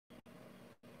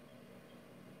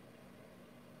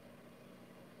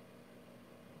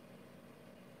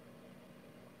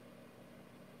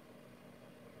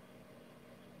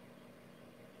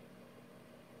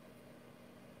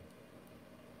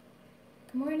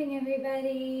Good morning,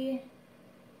 everybody.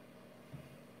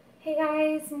 Hey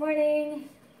guys, morning.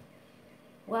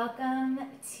 Welcome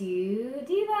to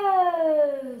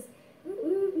Devos.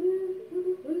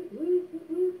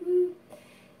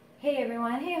 Hey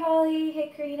everyone. Hey Holly.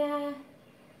 Hey Karina.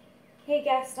 Hey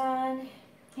Gaston.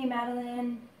 Hey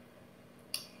Madeline.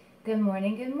 Good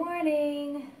morning. Good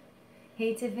morning.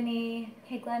 Hey Tiffany.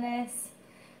 Hey Glennis.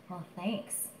 Well,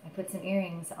 thanks. I put some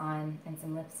earrings on and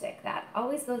some lipstick. That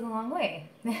always goes a long way.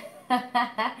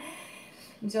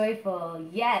 Joyful,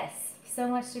 yes. So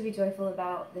much to be joyful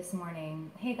about this morning.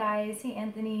 Hey guys, hey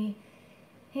Anthony,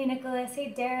 hey Nicholas, hey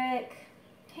Derek,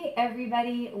 hey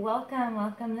everybody.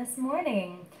 Welcome this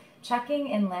morning.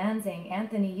 Trucking and Lansing.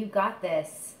 Anthony, you got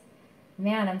this.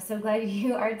 Man, I'm so glad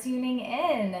you are tuning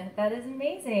in. That is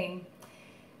amazing.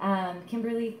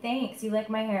 Kimberly, thanks. You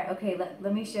like my hair. Okay,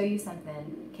 let me show you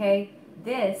something. Okay,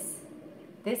 this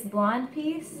blonde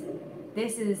piece,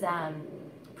 this is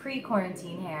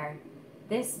pre-quarantine hair.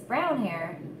 This brown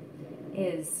hair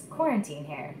is quarantine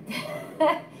hair.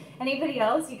 Anybody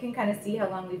else? You can kind of see how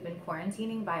long we've been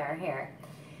quarantining by our hair.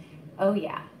 Oh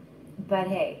yeah, but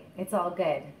hey, it's all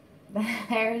good. The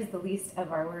hair is the least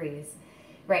of our worries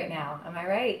right now. Am I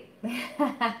right?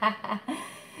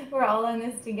 We're all in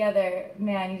this together.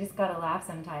 Man, you just gotta laugh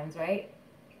sometimes, right?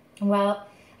 Well,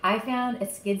 I found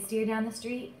a skid steer down the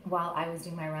street while I was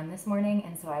doing my run this morning,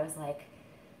 and so I was like,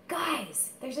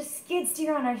 guys, there's a skid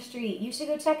steer on our street. You should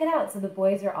go check it out. So the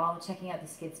boys are all checking out the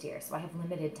skid steer, so I have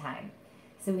limited time.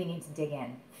 So we need to dig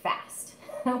in fast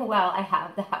while I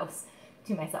have the house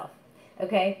to myself.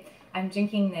 Okay, I'm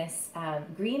drinking this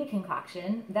green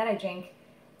concoction that I drink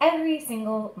every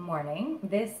single morning.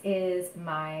 This is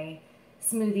my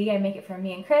smoothie. I make it for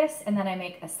me and Chris, and then I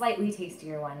make a slightly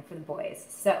tastier one for the boys.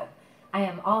 So I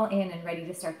am all in and ready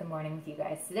to start the morning with you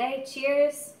guys today.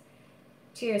 Cheers.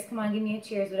 Cheers. Come on, give me a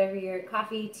cheers. Whatever your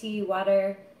coffee, tea,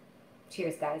 water.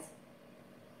 Cheers, guys.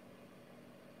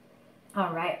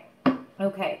 All right.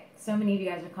 Okay. So many of you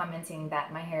guys are commenting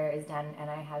that my hair is done and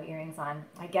I have earrings on.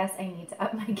 I guess I need to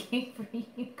up my game for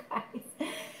you guys.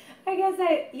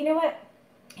 You know what?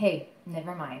 Hey,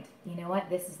 never mind. You know what?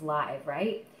 This is live,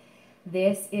 right?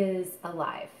 This is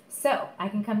alive. So I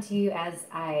can come to you as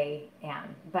I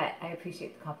am, but I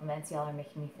appreciate the compliments. Y'all are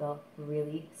making me feel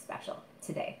really special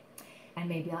today. And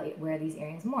maybe I'll wear these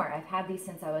earrings more. I've had these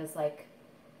since I was like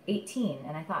 18,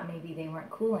 and I thought maybe they weren't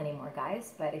cool anymore,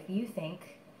 guys. But if you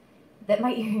think that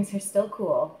my earrings are still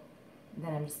cool,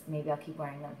 then maybe I'll keep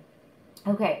wearing them.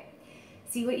 Okay,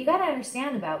 see, what you gotta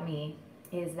understand about me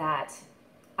is that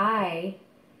I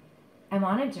am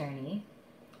on a journey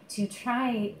to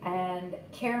try and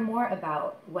care more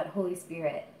about what Holy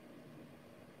Spirit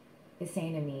is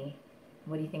saying to me,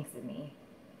 what he thinks of me,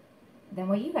 than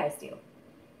what you guys do.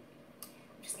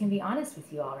 I'm just gonna be honest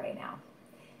with you all right now.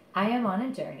 I am on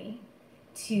a journey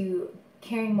to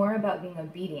caring more about being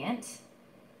obedient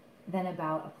than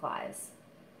about applause.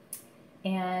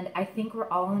 And I think we're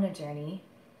all on a journey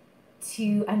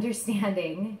to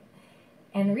understanding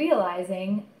and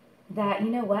realizing that, you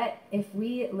know what, if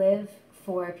we live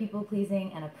for people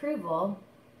pleasing and approval,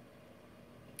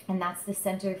 and that's the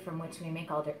center from which we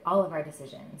make all of our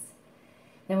decisions,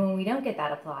 then when we don't get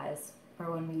that applause,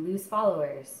 or when we lose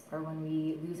followers, or when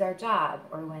we lose our job,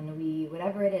 or when we,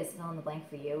 whatever it is, fill in the blank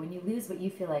for you, when you lose what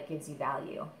you feel like gives you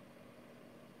value,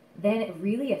 then it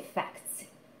really affects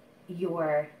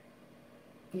your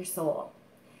soul.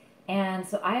 And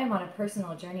so I am on a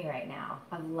personal journey right now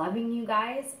of loving you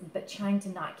guys, but trying to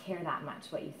not care that much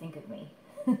what you think of me.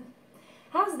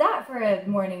 How's that for a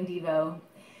morning Devo?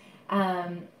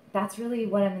 That's really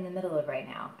what I'm in the middle of right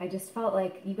now. I just felt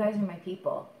like you guys are my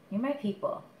people. You're my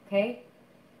people, okay?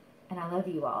 And I love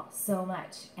you all so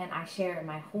much. And I share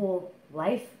my whole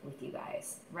life with you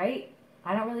guys, right?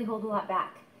 I don't really hold a lot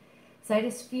back. So I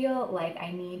just feel like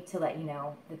I need to let you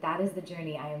know that that is the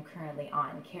journey I am currently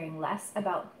on, caring less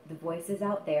about the voices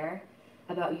out there,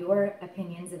 about your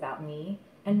opinions about me,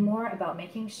 and more about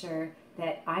making sure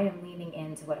that I am leaning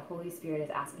into what Holy Spirit is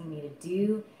asking me to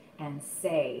do and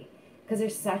say. Because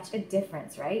there's such a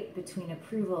difference, right, between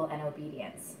approval and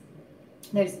obedience.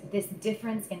 There's this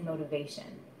difference in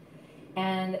motivation.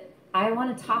 And I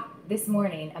want to talk this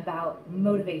morning about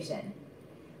motivation.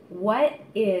 What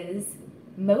is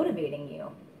motivating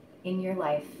you in your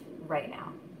life right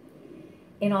now?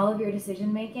 In all of your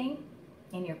decision making,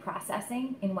 in your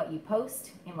processing, in what you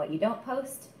post, in what you don't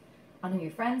post, on who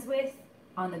you're friends with,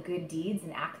 on the good deeds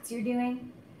and acts you're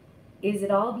doing? Is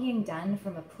it all being done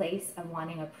from a place of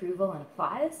wanting approval and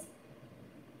applause?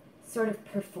 Sort of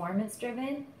performance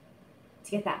driven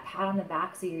to get that pat on the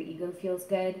back so your ego feels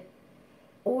good?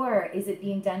 Or is it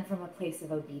being done from a place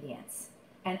of obedience?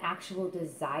 an actual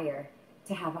desire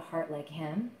to have a heart like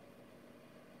him,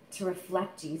 to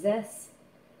reflect Jesus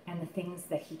and the things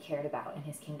that he cared about in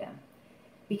his kingdom.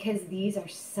 Because these are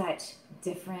such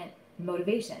different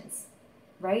motivations,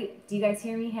 right? Do you guys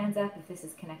hear me? Hands up if this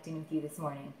is connecting with you this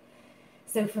morning.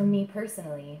 So for me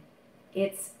personally,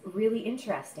 it's really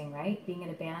interesting, right? Being in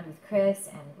a band with Chris,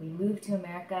 and we moved to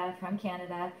America from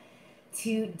Canada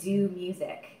to do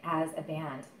music as a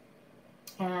band.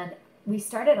 And we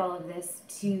started all of this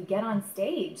to get on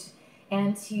stage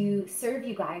and to serve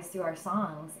you guys through our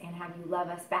songs and have you love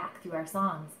us back through our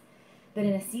songs. But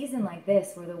in a season like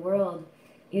this, where the world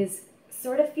is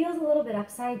sort of feels a little bit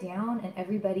upside down and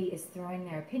everybody is throwing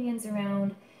their opinions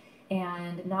around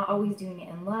and not always doing it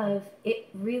in love, it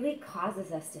really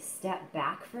causes us to step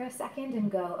back for a second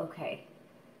and go, okay,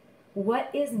 what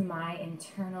is my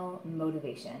internal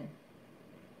motivation?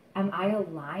 Am I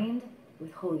aligned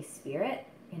with Holy Spirit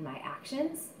in my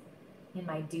actions, in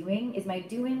my doing? Is my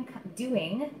doing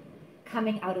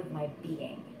coming out of my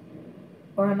being?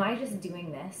 Or am I just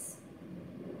doing this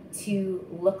to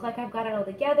look like I've got it all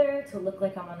together, to look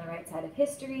like I'm on the right side of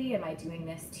history? Am I doing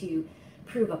this to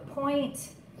prove a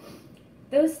point?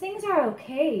 Those things are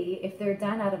okay if they're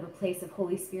done out of a place of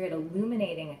Holy Spirit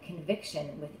illuminating a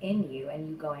conviction within you and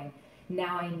you going,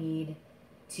 now I need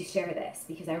to share this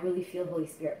because I really feel Holy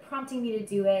Spirit prompting me to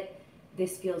do it.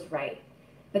 This feels right.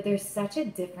 But there's such a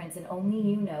difference, and only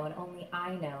you know and only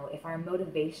I know if our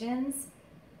motivations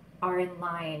are in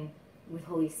line with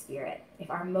Holy Spirit, if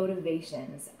our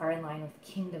motivations are in line with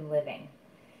kingdom living.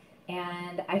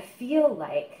 And I feel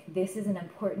like this is an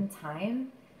important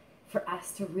time for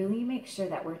us to really make sure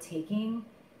that we're taking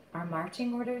our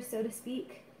marching orders, so to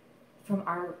speak, from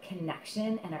our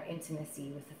connection and our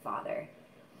intimacy with the Father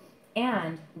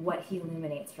and what he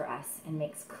illuminates for us and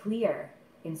makes clear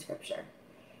in Scripture.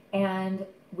 And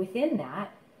within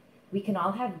that, we can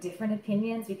all have different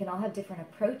opinions, we can all have different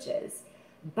approaches,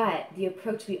 but the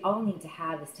approach we all need to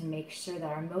have is to make sure that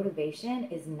our motivation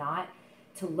is not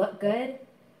to look good,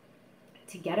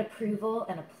 to get approval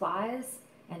and applause,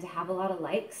 and to have a lot of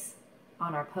likes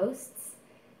on our posts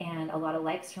and a lot of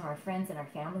likes from our friends and our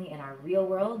family and our real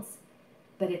worlds,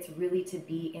 but it's really to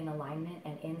be in alignment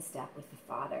and in step with the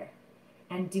Father.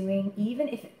 And doing, even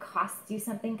if it costs you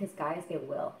something, because guys, it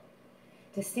will,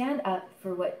 to stand up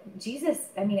for what Jesus,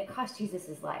 it cost Jesus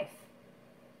his life.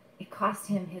 It cost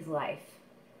him his life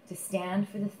to stand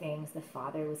for the things the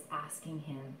Father was asking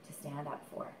him to stand up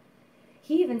for.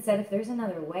 He even said, if there's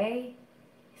another way,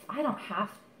 if I don't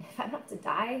have to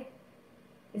die,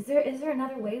 is there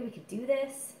another way we could do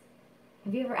this?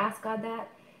 Have you ever asked God that?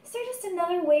 Is there just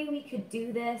another way we could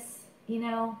do this,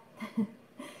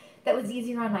 that was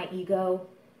easier on my ego?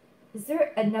 Is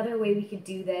there another way we could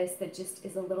do this that just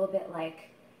is a little bit like,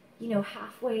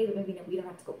 halfway, but maybe we don't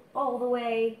have to go all the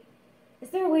way? Is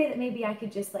there a way that maybe I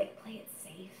could just play it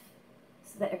safe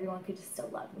so that everyone could just still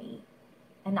love me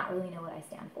and not really know what I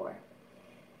stand for?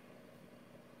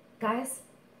 Guys,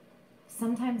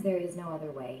 sometimes there is no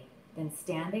other way than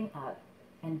standing up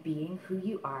and being who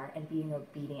you are and being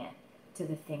obedient to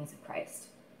the things of Christ,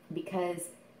 because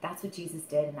that's what Jesus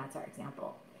did and that's our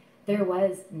example. There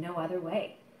was no other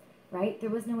way, right? There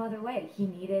was no other way. He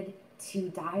needed to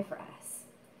die for us.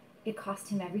 It cost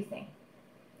him everything.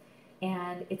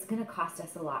 And it's going to cost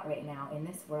us a lot right now in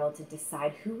this world to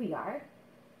decide who we are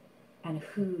and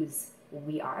whose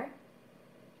we are,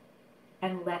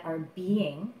 and let our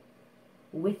being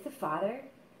with the Father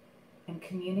and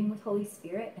communing with Holy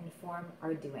Spirit inform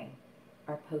our doing,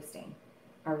 our posting,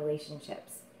 our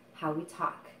relationships, how we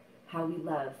talk, how we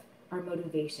love, our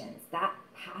motivations. That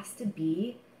has to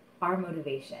be our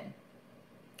motivation.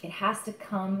 It has to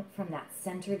come from that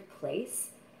centered place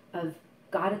of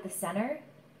God at the center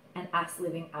and us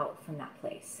living out from that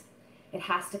place. It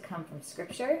has to come from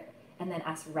Scripture and then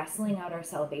us wrestling out our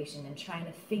salvation and trying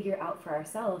to figure out for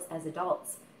ourselves as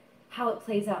adults how it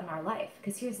plays out in our life.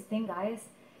 Because here's the thing, guys.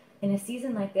 In a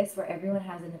season like this where everyone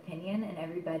has an opinion and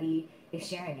everybody is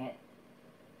sharing it,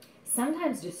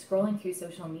 sometimes just scrolling through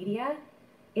social media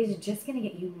is just going to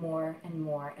get you more and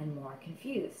more and more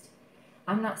confused.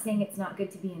 I'm not saying it's not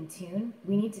good to be in tune.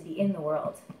 We need to be in the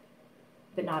world,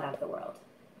 but not of the world.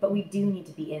 But we do need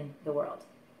to be in the world.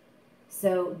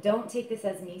 So don't take this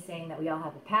as me saying that we all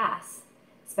have a pass,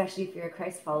 especially if you're a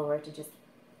Christ follower, to just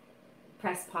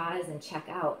press pause and check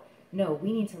out. No,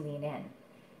 we need to lean in.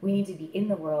 We need to be in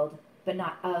the world, but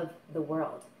not of the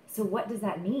world. So what does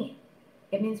that mean?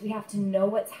 It means we have to know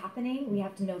what's happening. We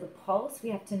have to know the pulse. We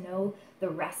have to know the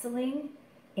wrestling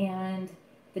and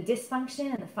the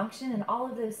dysfunction and the function and all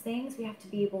of those things. We have to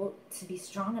be able to be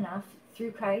strong enough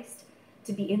through Christ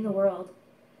to be in the world,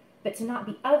 But to not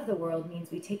be of the world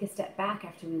means we take a step back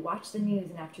after we watch the news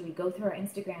and after we go through our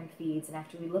Instagram feeds and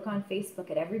after we look on Facebook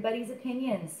at everybody's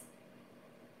opinions.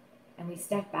 And we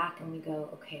step back and we go,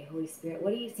 okay, Holy Spirit,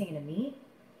 what are you saying to me?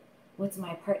 What's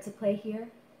my part to play here?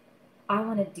 I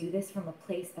want to do this from a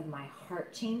place of my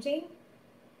heart changing,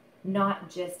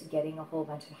 not just getting a whole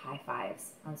bunch of high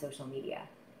fives on social media,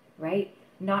 right?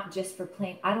 Not just for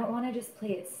playing. I don't want to just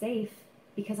play it safe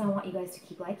because I want you guys to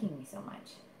keep liking me so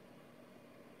much.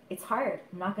 It's hard,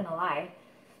 I'm not going to lie.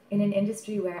 In an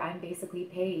industry where I'm basically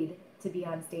paid to be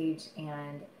on stage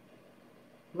and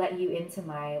let you into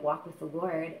my walk with the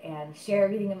Lord and share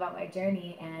everything about my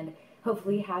journey and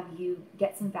hopefully have you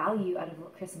get some value out of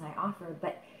what Chris and I offer,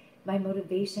 but my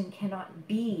motivation cannot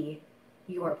be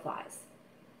your applause.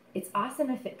 It's awesome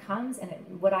if it comes and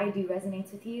what I do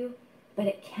resonates with you, but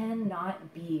it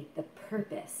cannot be the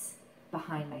purpose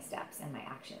behind my steps and my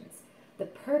actions. The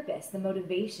purpose, the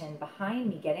motivation behind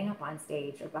me getting up on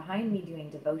stage or behind me doing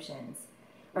devotions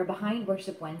or behind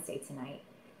Worship Wednesday tonight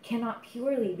cannot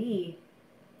purely be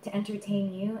to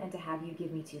entertain you and to have you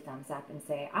give me 2 thumbs up and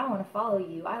say, I want to follow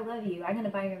you, I love you, I'm going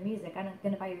to buy your music, I'm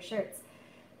going to buy your shirts.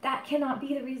 That cannot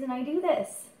be the reason I do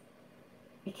this.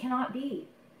 It cannot be.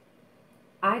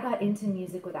 I got into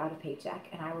music without a paycheck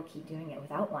and I will keep doing it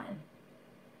without one.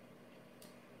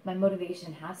 My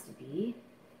motivation has to be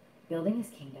building his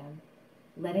kingdom,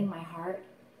 letting my heart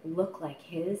look like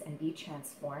his and be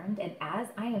transformed. And as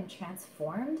I am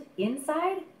transformed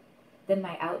inside, then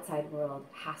my outside world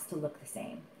has to look the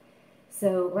same.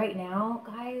 So right now,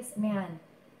 guys, man,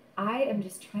 I am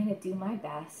just trying to do my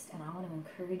best, and I want to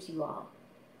encourage you all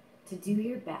to do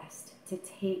your best to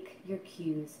take your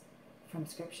cues from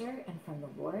Scripture and from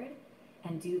the Lord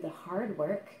and do the hard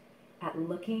work at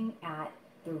looking at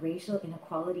the racial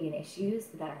inequality and issues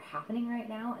that are happening right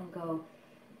now and go,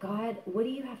 God, what do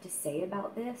you have to say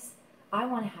about this? I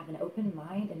want to have an open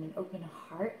mind and an open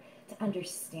heart to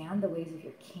understand the ways of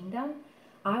your kingdom.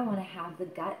 I want to have the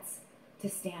guts to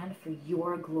stand for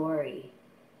your glory,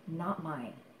 not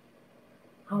mine.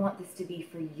 I want this to be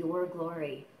for your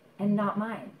glory and not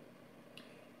mine.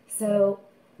 So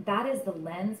that is the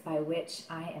lens by which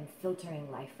I am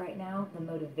filtering life right now. The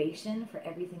motivation for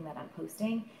everything that I'm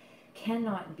posting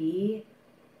cannot be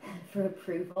for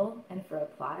approval and for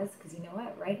applause, because you know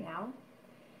what? Right now,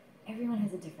 everyone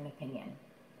has a different opinion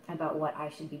about what I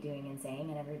should be doing and saying,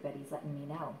 and everybody's letting me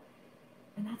know.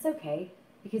 And that's okay,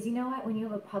 because you know what? When you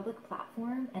have a public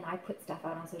platform and I put stuff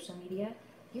out on social media,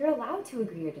 you're allowed to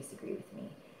agree or disagree with me.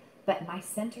 But my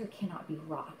center cannot be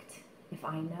rocked if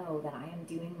I know that I am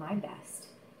doing my best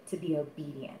to be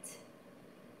obedient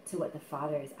to what the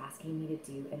Father is asking me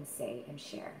to do and say and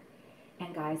share.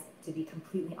 And guys, to be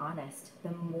completely honest,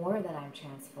 the more that I'm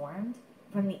transformed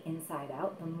from the inside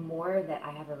out, the more that I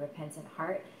have a repentant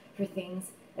heart for things,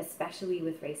 especially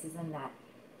with racism that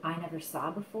I never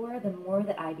saw before, the more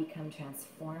that I become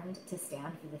transformed to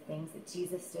stand for the things that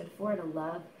Jesus stood for, to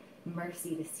love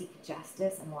mercy, to seek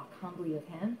justice and walk humbly with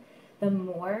him, the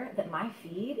more that my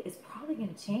feed is probably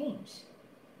going to change.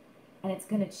 And it's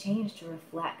going to change to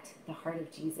reflect the heart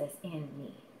of Jesus in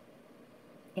me.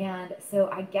 And so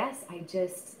I guess I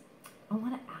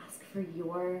want to ask for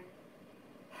your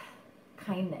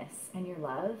kindness and your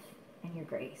love and your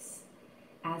grace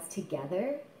as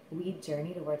together we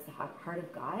journey towards the heart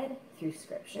of God through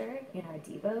Scripture, in our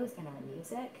Devos, in our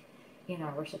music, in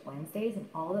our Worship Wednesdays, and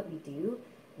all that we do.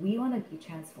 We want to be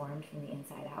transformed from the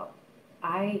inside out.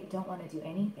 I don't want to do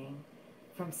anything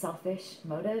from selfish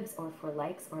motives or for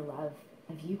likes or love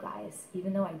of you guys,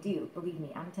 even though I do. Believe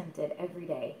me, I'm tempted every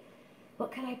day.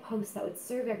 What could I post that would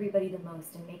serve everybody the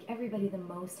most and make everybody the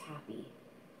most happy?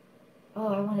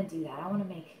 Oh, I want to do that. I want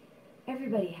to make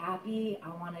everybody happy. I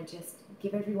want to just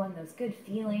give everyone those good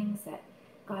feelings that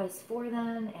God is for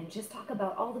them and just talk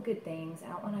about all the good things. I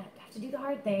don't want to have to do the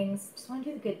hard things. Just want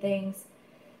to do the good things.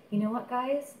 You know what,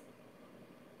 guys?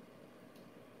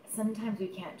 Sometimes we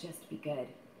can't just be good.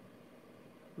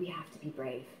 We have to be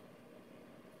brave.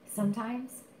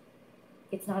 Sometimes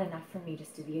it's not enough for me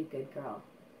just to be a good girl.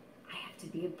 I have to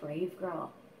be a brave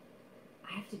girl.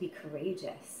 I have to be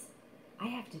courageous. I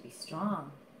have to be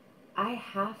strong. I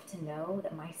have to know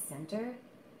that my center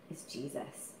is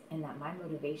Jesus and that my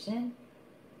motivation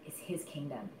is his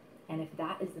kingdom. And if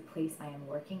that is the place I am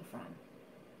working from,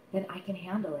 then I can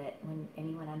handle it when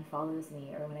anyone unfollows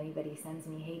me or when anybody sends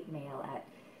me hate mail at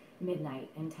midnight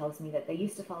and tells me that they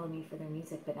used to follow me for their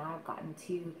music, but now I've gotten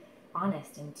too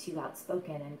honest and too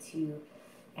outspoken and too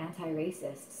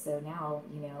anti-racist. So now,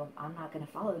 I'm not going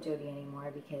to follow Jody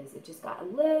anymore because it just got a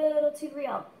little too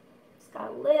real. It's got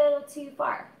a little too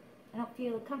far. I don't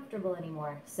feel comfortable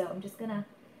anymore. So I'm just going to,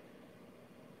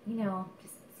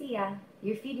 just see ya.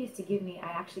 Your feed used to give me,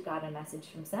 I actually got a message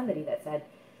from somebody that said,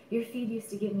 your feed used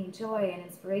to give me joy and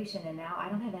inspiration, and now I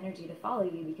don't have energy to follow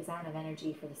you because I don't have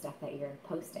energy for the stuff that you're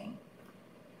posting.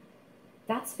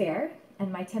 That's fair.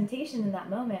 And my temptation in that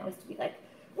moment was to be like,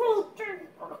 well,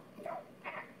 I've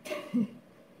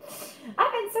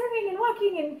been serving and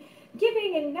walking and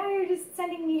giving, and now you're just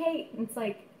sending me hate. And it's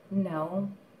like,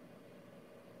 no.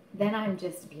 Then I'm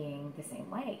just being the same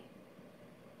way.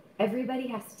 Everybody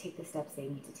has to take the steps they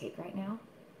need to take right now.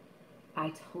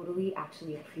 I totally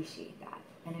actually appreciate that.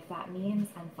 And if that means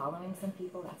I'm following some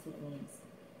people, that's what it means.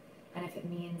 And if it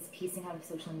means piecing out of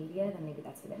social media, then maybe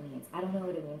that's what it means. I don't know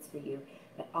what it means for you,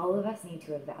 but all of us need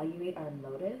to evaluate our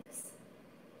motives,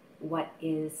 what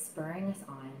is spurring us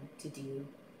on to do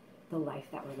the life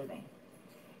that we're living.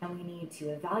 And we need to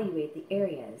evaluate the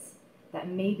areas that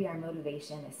maybe our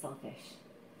motivation is selfish.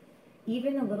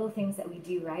 Even the little things that we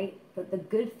do right, but the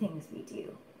good things we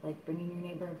do, like bringing your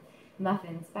neighbor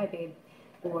muffins, bye babe,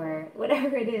 or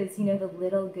whatever it is, you know, the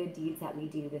little good deeds that we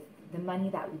do, the money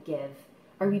that we give,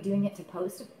 are we doing it to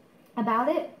post about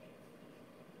it?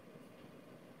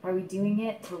 Are we doing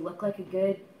it to look like a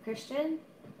good Christian?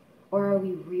 Or are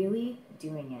we really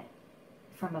doing it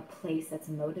from a place that's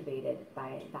motivated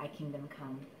by thy kingdom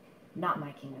come, not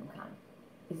my kingdom come?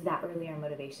 Is that really our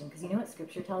motivation? Because you know what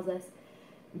scripture tells us?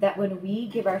 That when we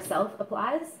give ourselves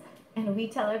applause and we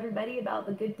tell everybody about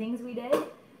the good things we did,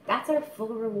 that's our full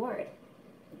reward.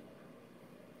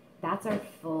 That's our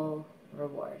full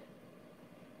reward.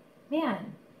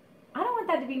 Man, I don't want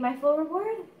that to be my full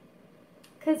reward,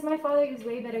 because my Father gives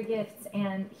way better gifts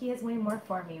and he has way more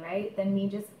for me, right? Than me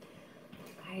just,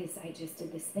 guys, I just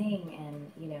did this thing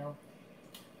and, you know,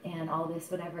 and all this,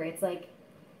 whatever. It's like,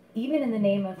 even in the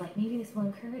name of like, maybe this will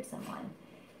encourage someone.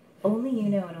 Only you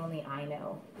know and only I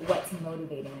know what's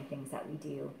motivating the things that we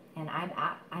do. And I'm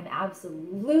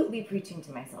absolutely preaching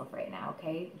to myself right now,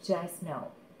 okay? Just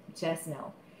know.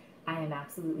 I am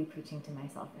absolutely preaching to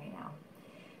myself right now.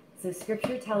 So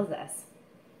scripture tells us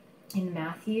in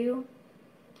Matthew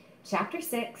chapter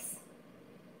 6,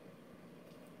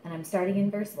 and I'm starting in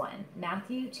verse 1.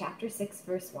 Matthew chapter 6,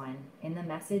 verse 1, in the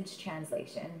Message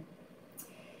translation.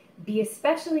 Be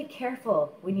especially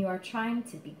careful when you are trying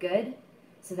to be good,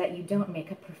 so that you don't make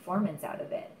a performance out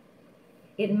of it.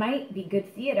 It might be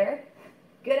good theater,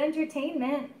 good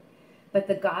entertainment, but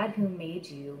the God who made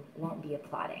you won't be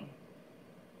applauding.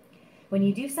 When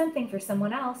you do something for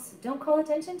someone else, don't call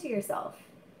attention to yourself.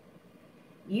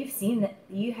 You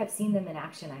have seen them in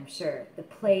action, I'm sure. The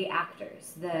play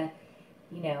actors, the,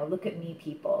 you know, look at me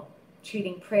people,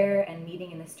 treating prayer and meeting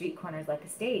in the street corners like a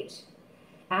stage,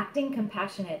 acting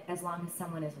compassionate as long as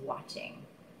someone is watching.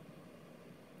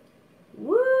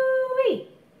 Woo-wee!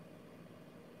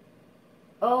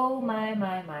 Oh my.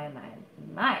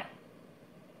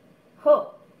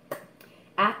 Ho!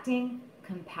 Acting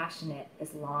compassionate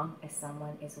as long as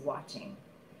someone is watching.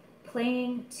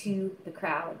 Playing to the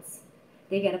crowds.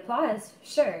 They get applause,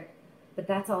 sure, but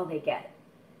that's all they get.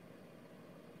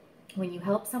 When you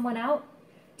help someone out,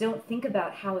 don't think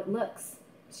about how it looks.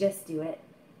 Just do it.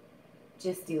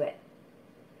 Just do it.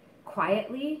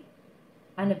 Quietly,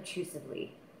 unobtrusively.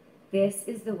 This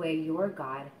is the way your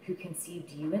God, who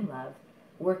conceived you in love,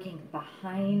 working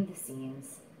behind the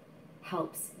scenes,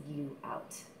 helps you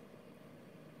out.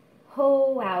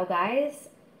 Oh, wow, guys.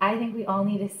 I think we all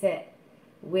need to sit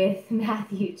with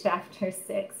Matthew chapter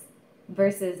 6,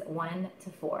 verses 1 to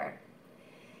 4,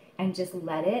 and just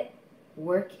let it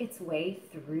work its way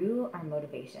through our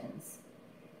motivations.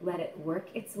 Let it work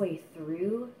its way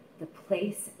through the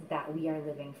place that we are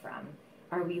living from.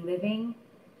 Are we living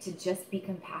to just be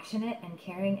compassionate and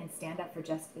caring and stand up for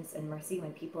justice and mercy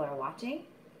when people are watching?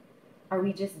 Are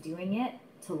we just doing it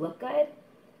to look good?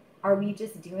 Are we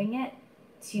just doing it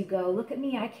to go, look at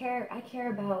me, I care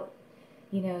about,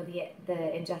 you know,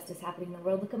 the injustice happening in the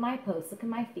world. Look at my posts, look at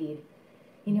my feed.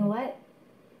 You know what?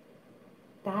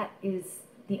 That is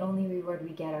the only reward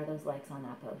we get, are those likes on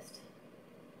that post.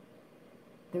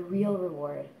 The real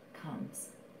reward comes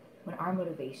when our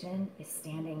motivation is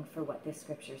standing for what this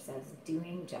scripture says,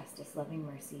 doing justice, loving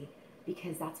mercy,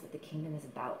 because that's what the kingdom is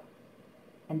about.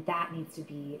 And that needs to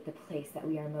be the place that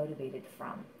we are motivated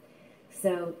from.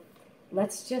 So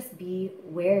let's just be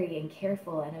wary and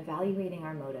careful and evaluating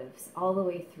our motives all the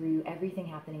way through everything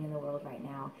happening in the world right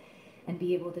now, and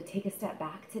be able to take a step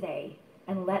back today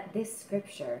and let this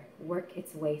scripture work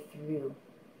its way through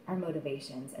our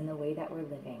motivations and the way that we're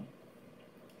living.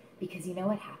 Because you know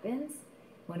what happens?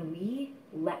 When we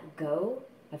let go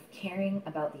of caring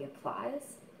about the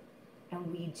applause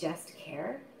and we just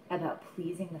care about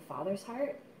pleasing the Father's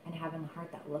heart and having a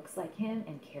heart that looks like him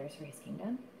and cares for his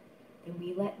kingdom, then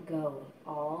we let go of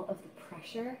all of the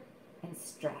pressure and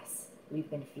stress we've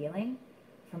been feeling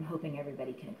from hoping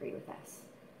everybody can agree with us.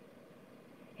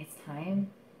 It's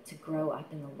time to grow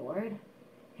up in the Lord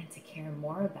and to care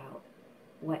more about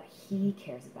what He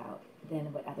cares about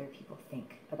than what other people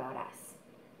think about us.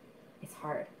 It's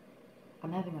hard.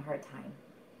 I'm having a hard time.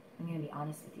 I'm going to be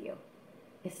honest with you.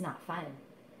 It's not fun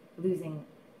losing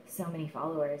so many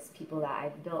followers, people that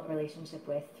I've built relationship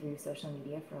with through social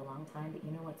media for a long time. But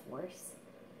you know what's worse?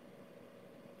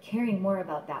 Caring more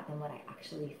about that than what I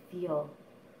actually feel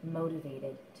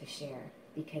motivated to share,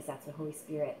 because that's what Holy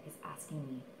Spirit is asking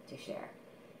me to share.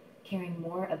 Caring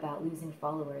more about losing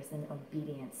followers than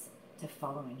obedience to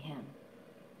following Him.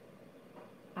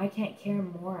 I can't care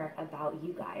more about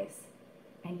you guys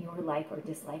and your like or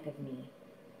dislike of me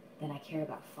than I care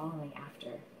about following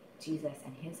after Jesus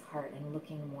and His heart and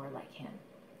looking more like Him.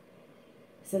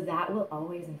 So that will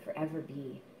always and forever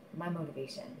be my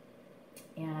motivation.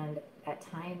 And at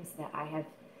times that I have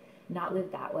not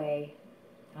lived that way,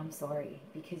 I'm sorry,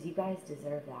 because you guys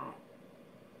deserve that.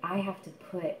 I have to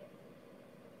put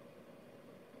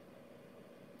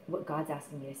what God's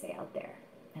asking me to say out there,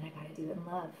 and I got to do it in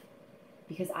love,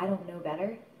 because I don't know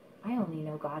better. I only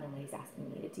know God and what He's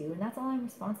asking me to do, and that's all I'm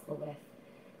responsible with.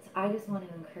 So I just want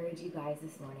to encourage you guys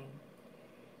this morning,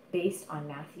 based on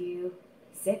Matthew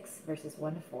 6, verses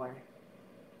 1 to 4.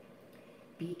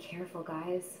 Be careful,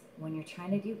 guys, when you're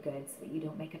trying to do good so that you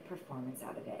don't make a performance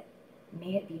out of it.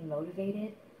 May it be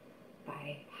motivated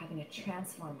by having a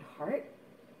transformed heart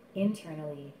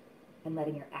internally and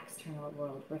letting your external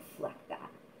world reflect that.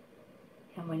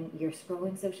 And when you're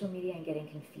scrolling social media and getting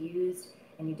confused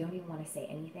and you don't even want to say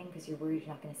anything because you're worried you're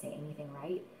not going to say anything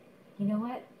right, you know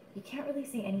what? You can't really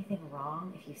say anything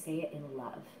wrong if you say it in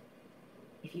love.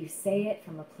 If you say it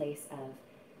from a place of,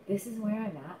 this is where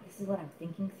I'm at, this is what I'm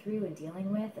thinking through and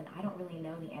dealing with, and I don't really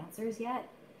know the answers yet,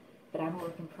 but I'm a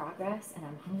work in progress and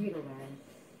I'm hungry to learn,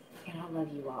 and I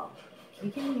love you all. Can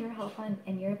you give me your help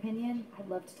and your opinion? I'd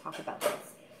love to talk about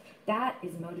this. That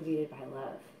is motivated by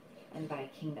love and by a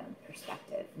kingdom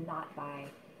perspective, not by,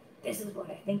 this is what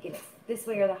I think and it's this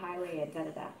way or the highway and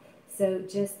da-da-da. So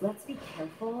just let's be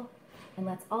careful, and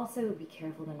let's also be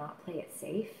careful to not play it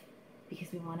safe,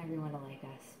 because we want everyone to like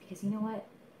us. Because you know what?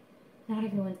 Not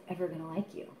everyone's ever going to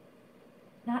like you.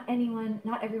 Not everyone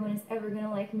is ever going to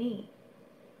like me.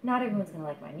 Not everyone's going to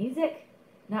like my music.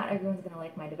 Not everyone's going to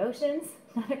like my devotions.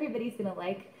 Not everybody's going to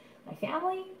like my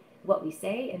family, what we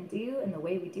say and do, and the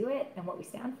way we do it, and what we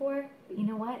stand for. But you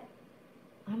know what?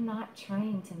 I'm not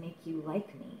trying to make you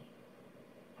like me.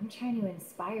 I'm trying to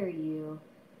inspire you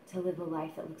to live a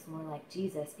life that looks more like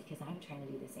Jesus, because I'm trying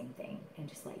to do the same thing and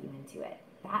just let you into it.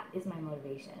 That is my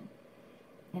motivation.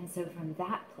 And so from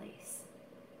that place,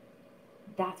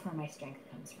 that's where my strength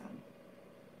comes from.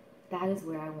 That is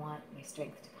where I want my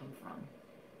strength to come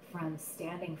from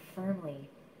standing firmly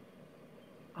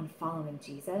on following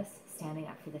Jesus, standing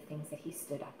up for the things that He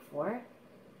stood up for,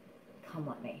 come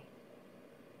what may.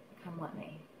 Come what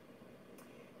may.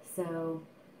 So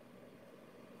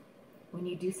when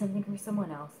you do something for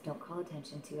someone else, don't call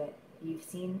attention to it. You've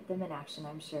seen them in action,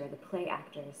 I'm sure, the play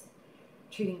actors,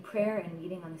 treating prayer and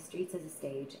meeting on the streets as a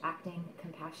stage, acting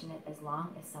compassionate as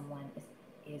long as someone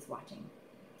is watching.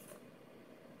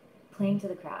 Playing to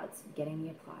the crowds, getting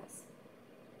the applause.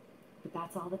 But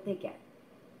that's all that they get.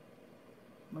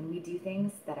 When we do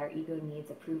things that our ego needs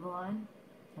approval on,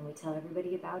 and we tell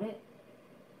everybody about it,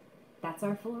 that's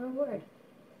our full reward.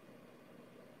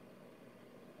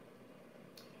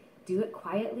 Do it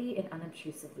quietly and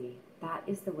unobtrusively. That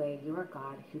is the way your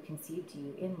God, who conceived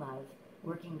you in love,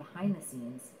 working behind the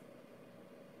scenes,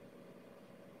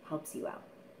 helps you out.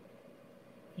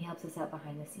 He helps us out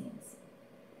behind the scenes.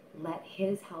 Let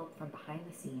His help from behind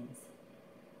the scenes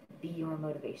be your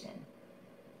motivation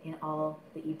in all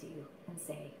that you do and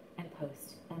say and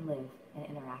post and live and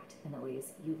interact in the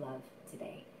ways you love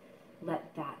today.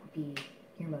 Let that be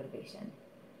your motivation.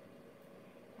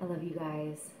 I love you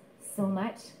guys so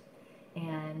much,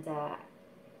 and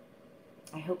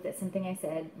I hope that something I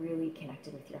said really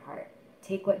connected with your heart.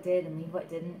 Take what did and leave what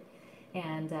didn't,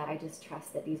 and I just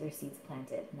trust that these are seeds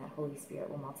planted and that Holy Spirit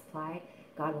will multiply.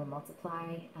 God will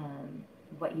multiply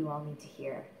what you all need to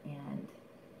hear, and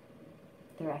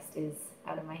the rest is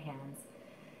out of my hands.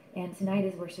 And tonight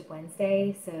is Worship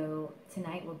Wednesday, so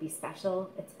tonight will be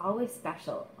special. It's always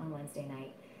special on Wednesday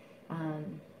night.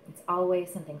 It's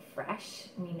always something fresh.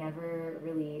 We never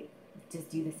really just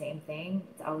do the same thing.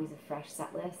 It's always a fresh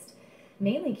set list,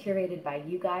 mainly curated by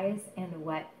you guys and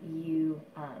what you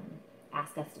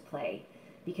ask us to play.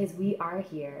 Because we are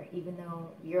here, even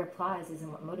though your applause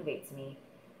isn't what motivates me,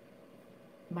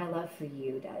 my love for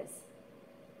you does.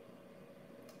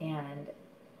 and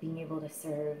being able to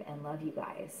serve and love you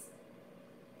guys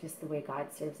just the way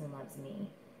God serves and loves me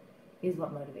is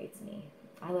what motivates me.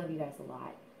 I love you guys a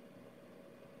lot.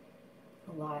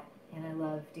 A lot. And I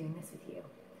love doing this with you.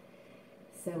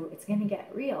 So it's going to get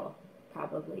real,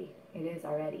 probably. It is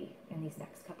already in these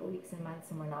next couple weeks and months,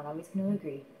 and we're not always going to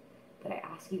agree. But I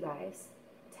ask you guys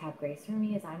to have grace for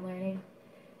me as I'm learning.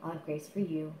 I'll have grace for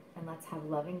you, and let's have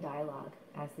loving dialogue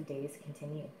as the days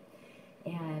continue.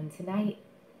 And tonight,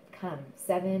 come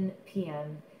 7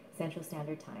 p.m. Central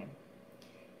Standard Time,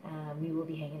 we will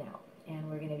be hanging out, and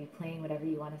we're going to be playing whatever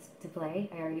you want us to play.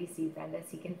 I already see Brenda's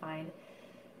he can find.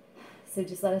 So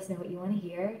just let us know what you want to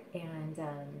hear, and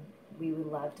we would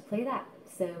love to play that.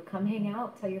 So come hang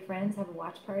out, tell your friends, have a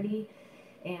watch party,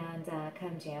 and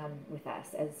come jam with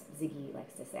us, as Ziggy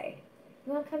likes to say.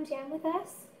 You want to come jam with us?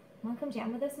 Want to come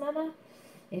jam with us, Mama?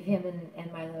 If him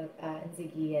and Milo and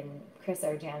Ziggy and Chris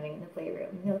are jamming in the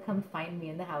playroom, he'll come find me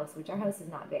in the house, which our house is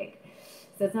not big.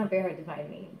 So it's not very hard to find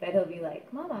me. But he'll be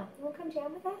like, Mama, you want to come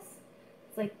jam with us?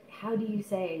 It's like, how do you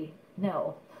say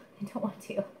no? I don't want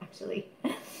to, actually.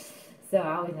 So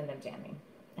I always end up jamming.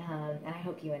 And I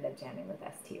hope you end up jamming with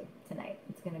us too tonight.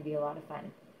 It's going to be a lot of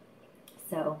fun.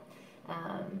 So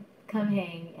come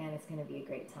hang, and it's going to be a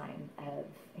great time of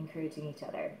encouraging each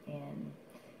other and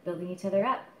building each other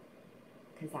up,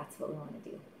 because that's what we want to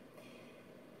do.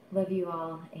 Love you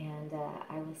all, and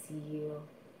I will see you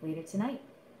later tonight.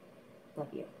 Love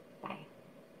you. Bye.